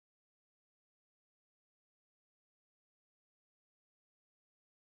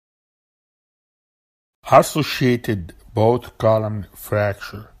associated both column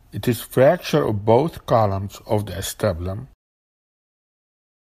fracture. It is fracture of both columns of the acetabulum.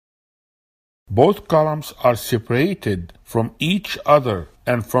 Both columns are separated from each other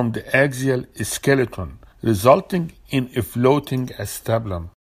and from the axial skeleton, resulting in a floating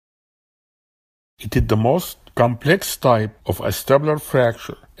acetabulum. It is the most complex type of acetabular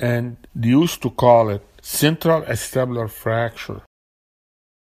fracture, and they used to call it central acetabular fracture.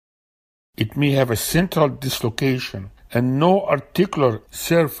 It may have a central dislocation, and no articular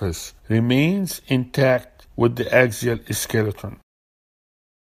surface remains intact with the axial skeleton.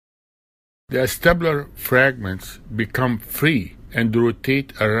 The acetabular fragments become free and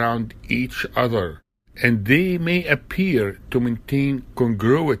rotate around each other, and they may appear to maintain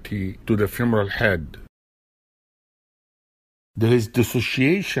congruity to the femoral head. There is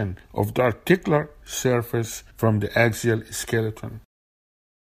dissociation of the articular surface from the axial skeleton.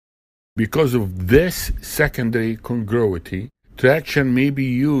 Because of this secondary congruity, traction may be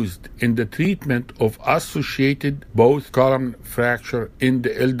used in the treatment of associated both column fracture in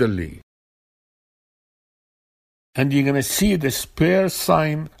the elderly. And you're going to see the spur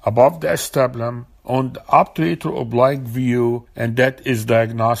sign above the acetabulum on the obturator oblique view, and that is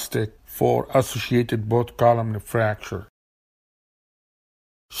diagnostic for associated both column fracture.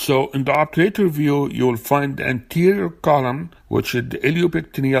 So in the obturator view, you will find the anterior column, which is the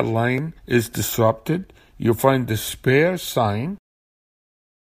iliopectineal line, is disrupted. You find the spur sign.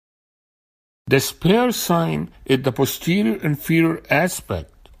 The spur sign is the posterior inferior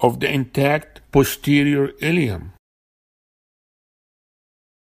aspect of the intact posterior ilium.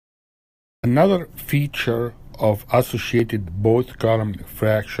 Another feature of associated both column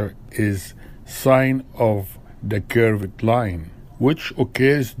fracture is sign of the curved line, which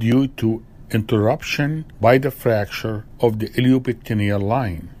occurs due to interruption by the fracture of the iliopectineal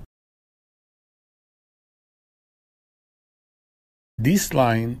line. This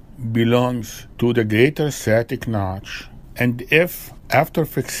line belongs to the greater sciatic notch, and if after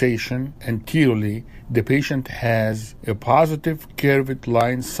fixation anteriorly the patient has a positive curved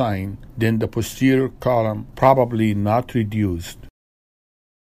line sign, then the posterior column probably not reduced.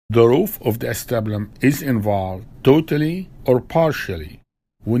 The roof of the acetabulum is involved totally or partially.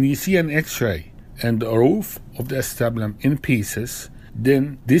 When you see an X-ray and the roof of the acetabulum in pieces,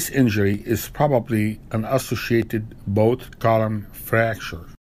 then this injury is probably an associated both column fracture.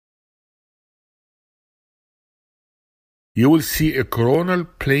 You will see a coronal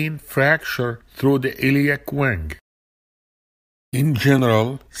plane fracture through the iliac wing. In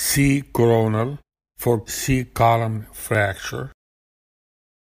general, C coronal for C column fracture.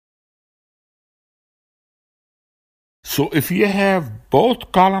 So if you have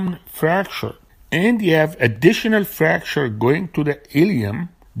both column fracture and you have additional fracture going to the ilium,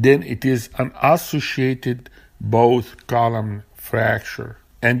 then it is an associated both column fracture.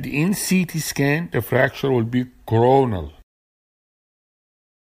 And in CT scan, the fracture will be coronal.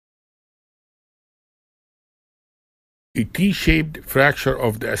 A T-shaped fracture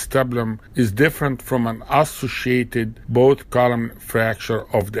of the acetabulum is different from an associated both column fracture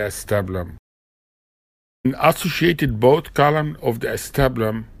of the acetabulum. In associated both column of the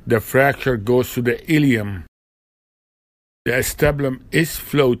acetabulum, the fracture goes to the ilium. The acetabulum is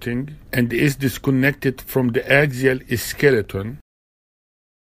floating and is disconnected from the axial skeleton.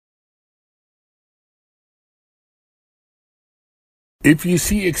 If you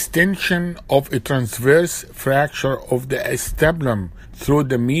see extension of a transverse fracture of the acetabulum through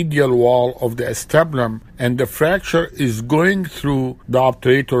the medial wall of the acetabulum and the fracture is going through the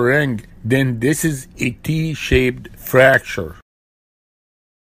obturator ring, then this is a T-shaped fracture.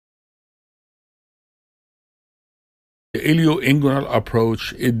 The ilioinguinal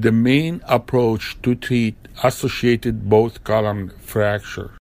approach is the main approach to treat associated both column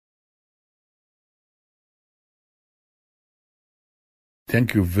fracture.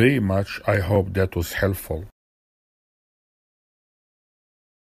 Thank you very much. I hope that was helpful.